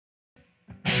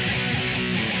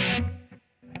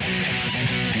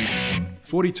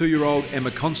42-year-old Emma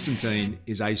Constantine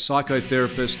is a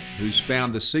psychotherapist who's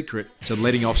found the secret to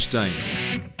letting off steam.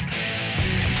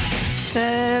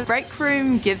 The break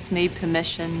room gives me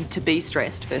permission to be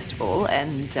stressed, first of all,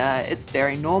 and it's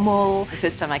very normal. The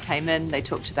first time I came in, they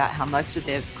talked about how most of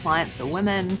their clients are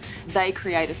women. They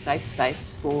create a safe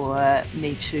space for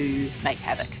me to make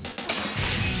havoc.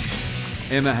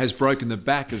 Emma has broken the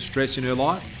back of stress in her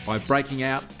life by breaking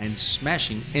out and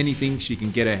smashing anything she can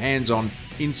get her hands on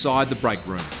inside the break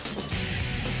room.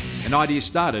 An idea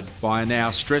started by a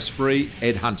now stress-free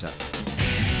Ed Hunter.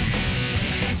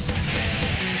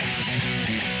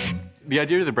 The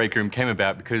idea of the break room came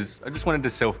about because I just wanted to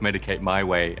self-medicate my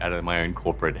way out of my own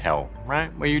corporate hell, right?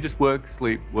 Where you just work,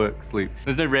 sleep, work, sleep.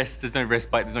 There's no rest, there's no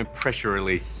respite, there's no pressure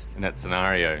release in that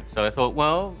scenario. So I thought,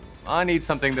 well, I need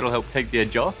something that'll help take the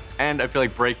edge off. And I feel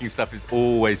like breaking stuff is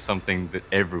always something that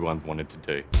everyone's wanted to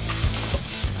do.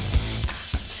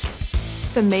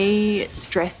 For me,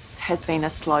 stress has been a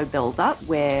slow build-up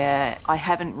where I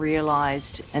haven't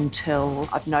realised until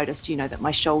I've noticed, that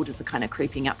my shoulders are kind of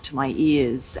creeping up to my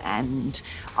ears and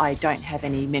I don't have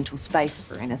any mental space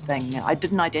for anything. I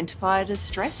didn't identify it as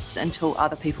stress until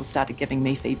other people started giving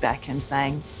me feedback and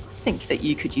saying, I think that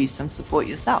you could use some support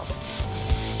yourself.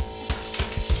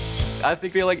 I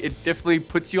feel like it definitely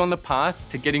puts you on the path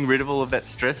to getting rid of all of that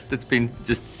stress that's been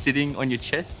just sitting on your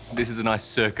chest. This is a nice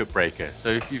circuit breaker. So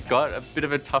if you've got a bit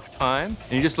of a tough time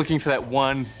and you're just looking for that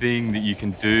one thing that you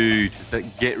can do to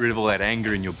get rid of all that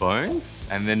anger in your bones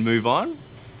and then move on,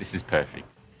 this is perfect.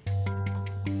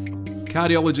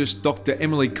 Cardiologist Dr.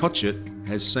 Emily Cotchett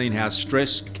has seen how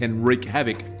stress can wreak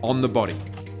havoc on the body.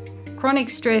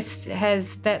 Chronic stress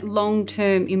has that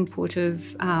long-term input of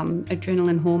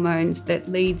adrenaline hormones that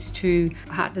leads to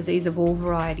heart disease of all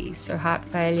varieties, so heart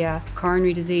failure,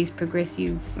 coronary disease,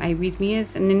 progressive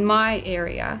arrhythmias. And in my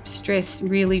area, stress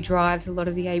really drives a lot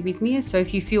of the arrhythmias. So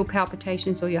if you feel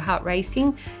palpitations or your heart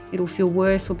racing, it'll feel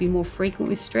worse or be more frequent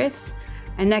with stress.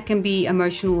 And that can be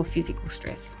emotional or physical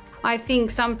stress. I think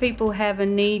some people have a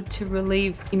need to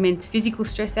relieve immense physical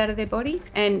stress out of their body.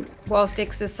 And whilst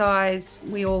exercise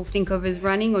we all think of as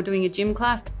running or doing a gym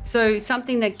class, so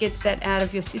something that gets that out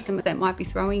of your system, that might be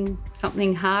throwing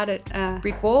something hard at a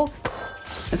brick wall.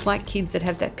 It's like kids that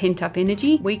have that pent-up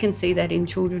energy. We can see that in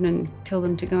children and tell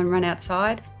them to go and run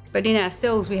outside. But in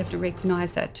ourselves, we have to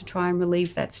recognise that to try and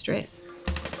relieve that stress.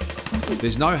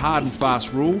 There's no hard and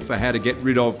fast rule for how to get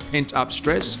rid of pent-up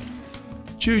stress.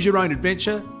 Choose your own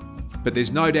adventure, but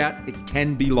there's no doubt it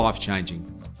can be life-changing.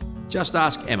 Just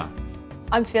ask Emma.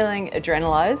 I'm feeling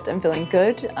adrenalised, I'm feeling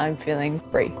good, I'm feeling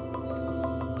free.